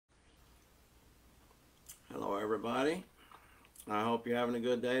everybody. I hope you're having a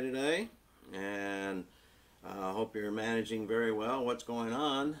good day today, and I hope you're managing very well what's going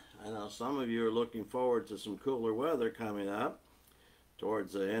on. I know some of you are looking forward to some cooler weather coming up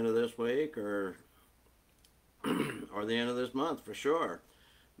towards the end of this week or or the end of this month for sure.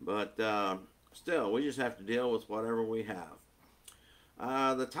 But still, we just have to deal with whatever we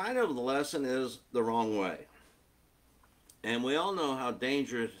have. The title of the lesson is The Wrong Way. And we all know how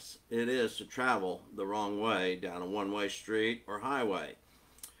dangerous it is to travel the wrong way down a one-way street or highway.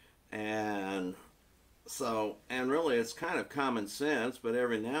 And really it's kind of common sense, but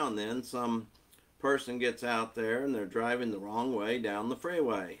every now and then some person gets out there and they're driving the wrong way down the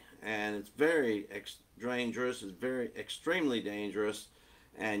freeway. And it's very dangerous, it's very extremely dangerous.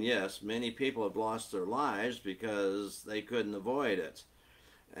 And yes, many people have lost their lives because they couldn't avoid it.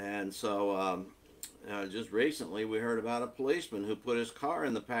 And so just recently we heard about a policeman who put his car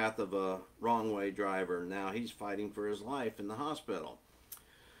in the path of a wrong way driver. Now he's fighting for his life in the hospital.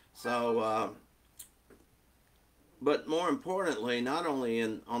 So, but more importantly, not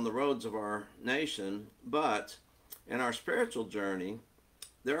only on the roads of our nation, but in our spiritual journey,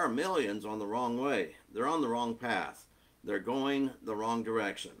 there are millions on the wrong way. They're on the wrong path. They're going the wrong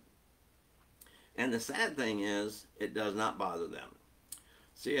direction. And the sad thing is, it does not bother them.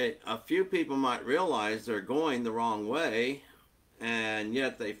 See, a few people might realize they're going the wrong way, and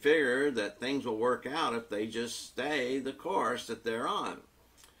yet they figure that things will work out if they just stay the course that they're on.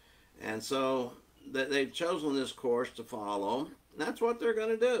 And so they've chosen this course to follow. That's what they're going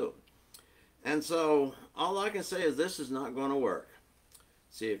to do. And so all I can say is this is not going to work.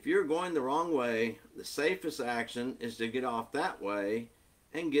 See, if you're going the wrong way, the safest action is to get off that way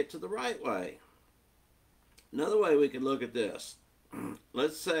and get to the right way. Another way we can look at this.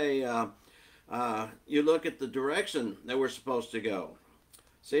 Let's say you look at the direction that we're supposed to go.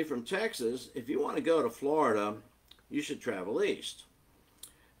 See, from Texas, if you want to go to Florida, you should travel east.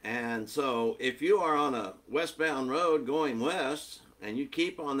 And so if you are on a westbound road going west and you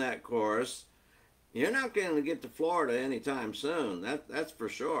keep on that course, you're not going to get to Florida anytime soon. That's for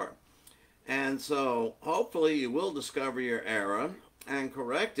sure. And so hopefully you will discover your error and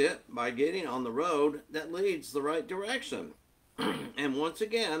correct it by getting on the road that leads the right direction. And once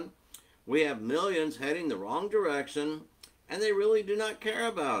again, we have millions heading the wrong direction, and they really do not care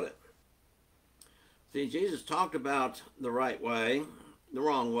about it. See, Jesus talked about the right way, the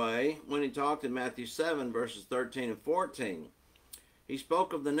wrong way, when he talked in Matthew 7, verses 13 and 14. He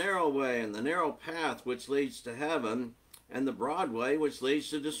spoke of the narrow way and the narrow path which leads to heaven, and the broad way which leads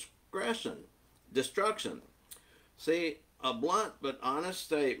to destruction. See, a blunt but honest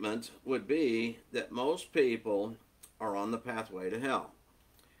statement would be that most people are on the pathway to hell.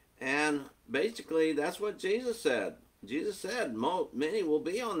 And basically that's what Jesus said. Jesus said many will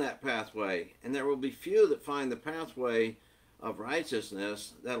be on that pathway, and there will be few that find the pathway of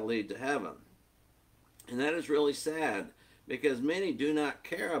righteousness that'll lead to heaven. And that is really sad, because many do not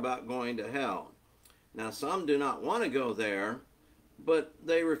care about going to hell. Now some do not want to go there, but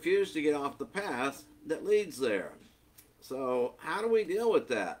they refuse to get off the path that leads there. So how do we deal with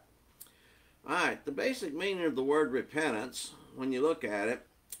that? Alright, the basic meaning of the word repentance, when you look at it,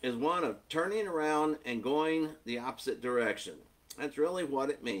 is one of turning around and going the opposite direction. That's really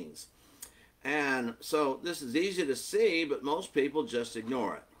what it means. And so this is easy to see, but most people just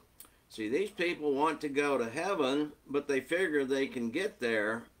ignore it. See, these people want to go to heaven, but they figure they can get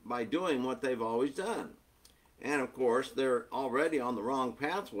there by doing what they've always done. And of course, they're already on the wrong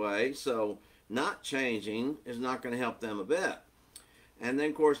pathway, so not changing is not going to help them a bit. And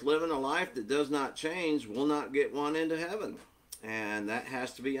then, of course, living a life that does not change will not get one into heaven. And that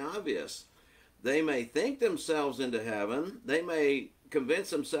has to be obvious. They may think themselves into heaven. They may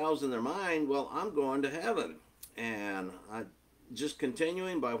convince themselves in their mind, well, I'm going to heaven. And just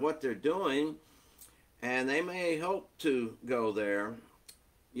continuing by what they're doing, and they may hope to go there,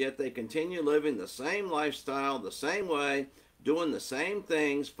 yet they continue living the same lifestyle, the same way, doing the same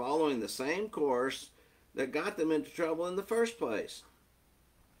things, following the same course that got them into trouble in the first place.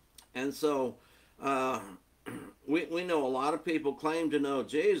 And so we know a lot of people claim to know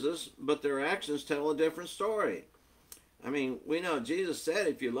Jesus, but their actions tell a different story. I mean, we know Jesus said,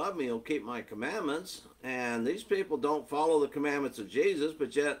 if you love me, you'll keep my commandments. And these people don't follow the commandments of Jesus,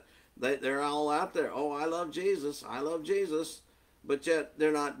 but yet they're all out there. Oh, I love Jesus. I love Jesus. But yet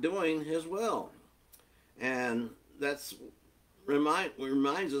they're not doing his will. And that's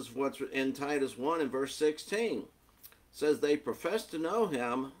reminds us what's in Titus 1 and verse 16. It says they profess to know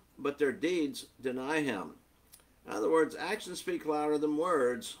him, but their deeds deny him. In other words, actions speak louder than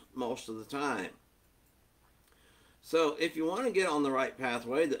words most of the time. So if you want to get on the right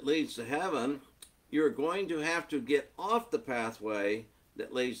pathway that leads to heaven, you're going to have to get off the pathway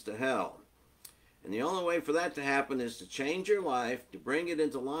that leads to hell. And the only way for that to happen is to change your life, to bring it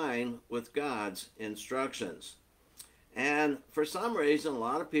into line with God's instructions. And for some reason, a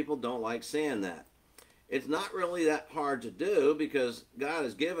lot of people don't like saying that. It's not really that hard to do because God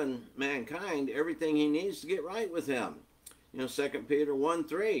has given mankind everything he needs to get right with him. 2 Peter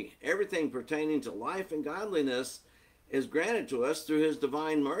 1:3, everything pertaining to life and godliness is granted to us through his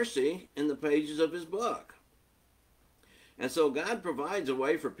divine mercy in the pages of his book. And so God provides a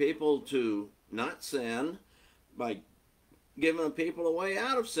way for people to not sin by giving people a way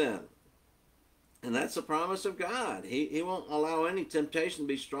out of sin. And that's the promise of God. He won't allow any temptation to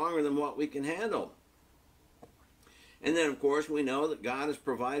be stronger than what we can handle. And then, of course, we know that God has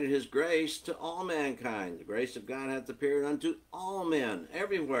provided his grace to all mankind. The grace of God hath appeared unto all men,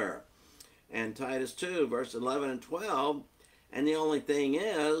 everywhere. And Titus 2, verse 11 and 12. And the only thing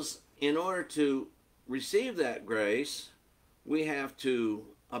is, in order to receive that grace, we have to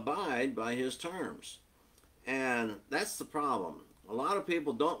abide by his terms. And that's the problem. A lot of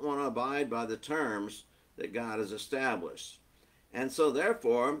people don't want to abide by the terms that God has established. And so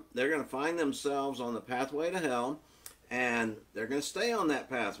therefore, they're going to find themselves on the pathway to hell, and they're going to stay on that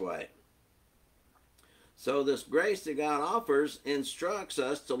pathway. So this grace that God offers instructs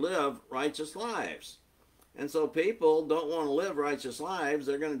us to live righteous lives. And so people don't want to live righteous lives.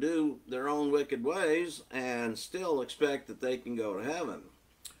 They're going to do their own wicked ways and still expect that they can go to heaven.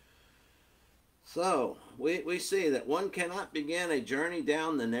 So we see that one cannot begin a journey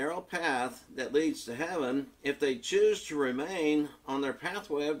down the narrow path that leads to heaven if they choose to remain on their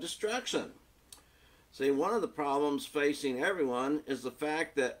pathway of destruction. See, one of the problems facing everyone is the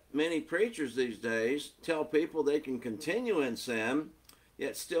fact that many preachers these days tell people they can continue in sin,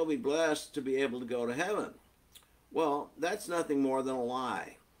 yet still be blessed to be able to go to heaven. Well, that's nothing more than a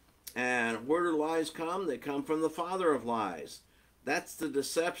lie. And where do lies come? They come from the father of lies. That's the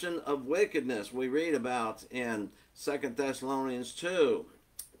deception of wickedness we read about in 2 Thessalonians 2,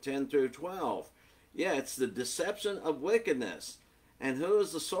 10 through 12. Yeah, it's the deception of wickedness. And who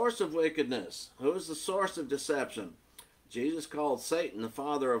is the source of wickedness? Who is the source of deception? Jesus called Satan the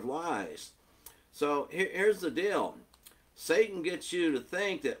father of lies. So here's the deal. Satan gets you to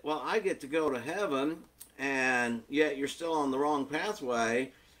think that, well, I get to go to heaven, and yet you're still on the wrong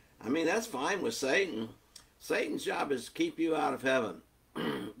pathway. I mean, that's fine with Satan. Satan's job is to keep you out of heaven.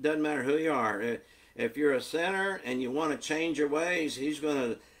 Doesn't matter who you are. If you're a sinner and you want to change your ways, he's going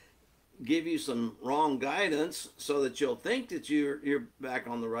to give you some wrong guidance so that you'll think that you're back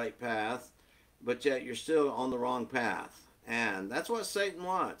on the right path, but yet you're still on the wrong path. And that's what Satan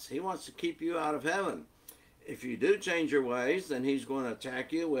wants. He wants to keep you out of heaven. If you do change your ways, then he's going to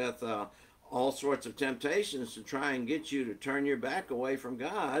attack you with all sorts of temptations to try and get you to turn your back away from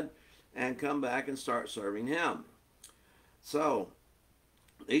God and come back and start serving him. So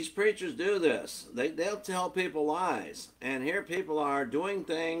these preachers do this. They'll tell people lies. And here people are doing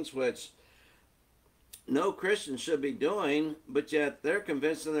things which no Christian should be doing, but yet they're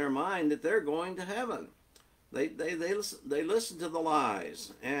convinced in their mind that they're going to heaven. They listen to the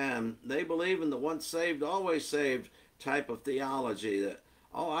lies, and they believe in the once saved, always saved type of theology that,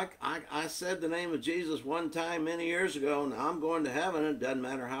 oh, I said the name of Jesus one time many years ago, and I'm going to heaven, and it doesn't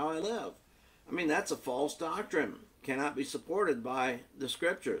matter how I live. I mean, that's a false doctrine. Cannot be supported by the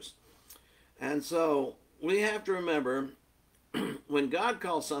scriptures. And so we have to remember, when God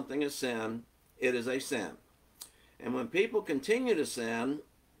calls something a sin, it is a sin. And when people continue to sin,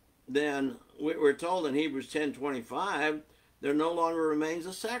 then we're told in Hebrews 10:25, there no longer remains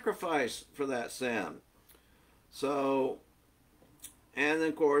a sacrifice for that sin. So, and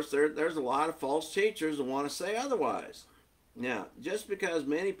of course, there's a lot of false teachers that want to say otherwise. Now, just because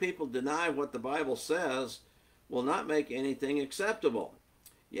many people deny what the Bible says will not make anything acceptable.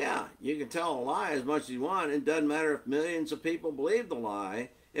 Yeah, you can tell a lie as much as you want. It doesn't matter if millions of people believe the lie.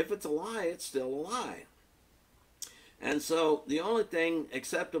 If it's a lie, it's still a lie. And so the only thing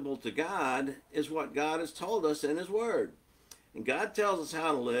acceptable to God is what God has told us in his word. And God tells us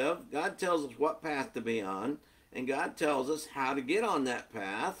how to live. God tells us what path to be on. And God tells us how to get on that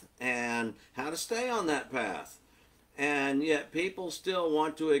path and how to stay on that path. And yet people still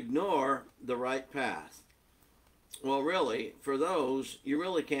want to ignore the right path. Well, really, for those, you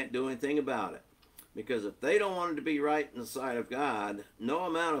really can't do anything about it. Because if they don't want it to be right in the sight of God, no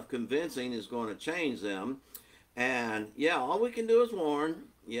amount of convincing is going to change them. And yeah, all we can do is warn.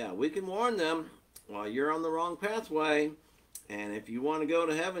 Yeah, we can warn them while you're on the wrong pathway. And if you want to go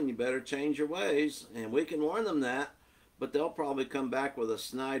to heaven, you better change your ways. And we can warn them that. But they'll probably come back with a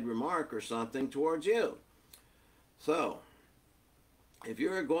snide remark or something towards you. So, if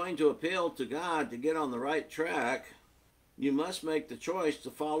you're going to appeal to God to get on the right track, you must make the choice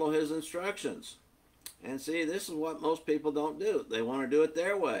to follow his instructions. And see, this is what most people don't do. They want to do it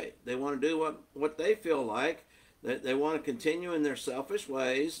their way. They want to do what they feel like. They want to continue in their selfish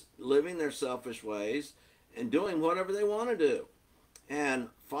ways, living their selfish ways, and doing whatever they want to do. And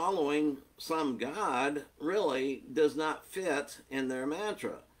following some God really does not fit in their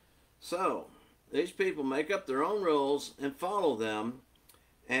mantra. So, these people make up their own rules and follow them.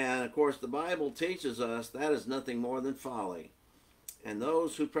 And of course, the Bible teaches us that is nothing more than folly. And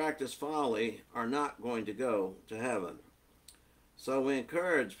those who practice folly are not going to go to heaven. So we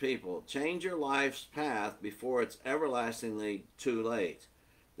encourage people, change your life's path before it's everlastingly too late.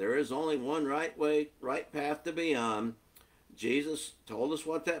 There is only one right way, right path to be on. Jesus told us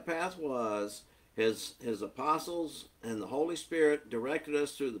what that path was. His apostles and the Holy Spirit directed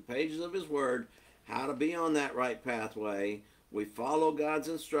us through the pages of his word how to be on that right pathway. We follow God's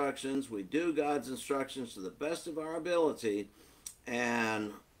instructions. We do God's instructions to the best of our ability.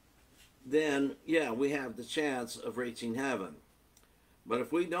 And then, yeah, we have the chance of reaching heaven. But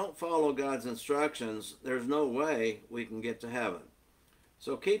if we don't follow God's instructions, there's no way we can get to heaven.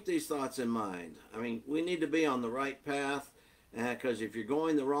 So keep these thoughts in mind. I mean, we need to be on the right path, because if you're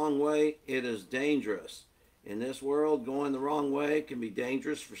going the wrong way, it is dangerous. In this world, going the wrong way can be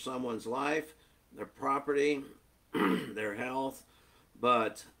dangerous for someone's life, their property, their health.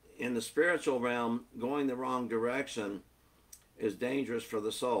 But in the spiritual realm, going the wrong direction is dangerous for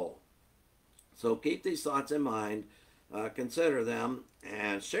the soul. So keep these thoughts in mind, consider them,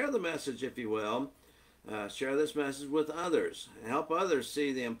 and share the message if you will. Share this message with others. Help others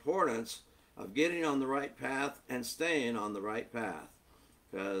see the importance of getting on the right path and staying on the right path,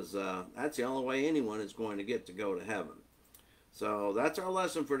 because that's the only way anyone is going to get to go to heaven. So that's our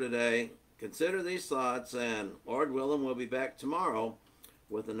lesson for today. Consider these thoughts, and Lord willing, we'll be back tomorrow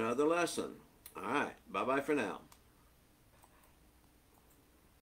with another lesson. All right, bye-bye for now.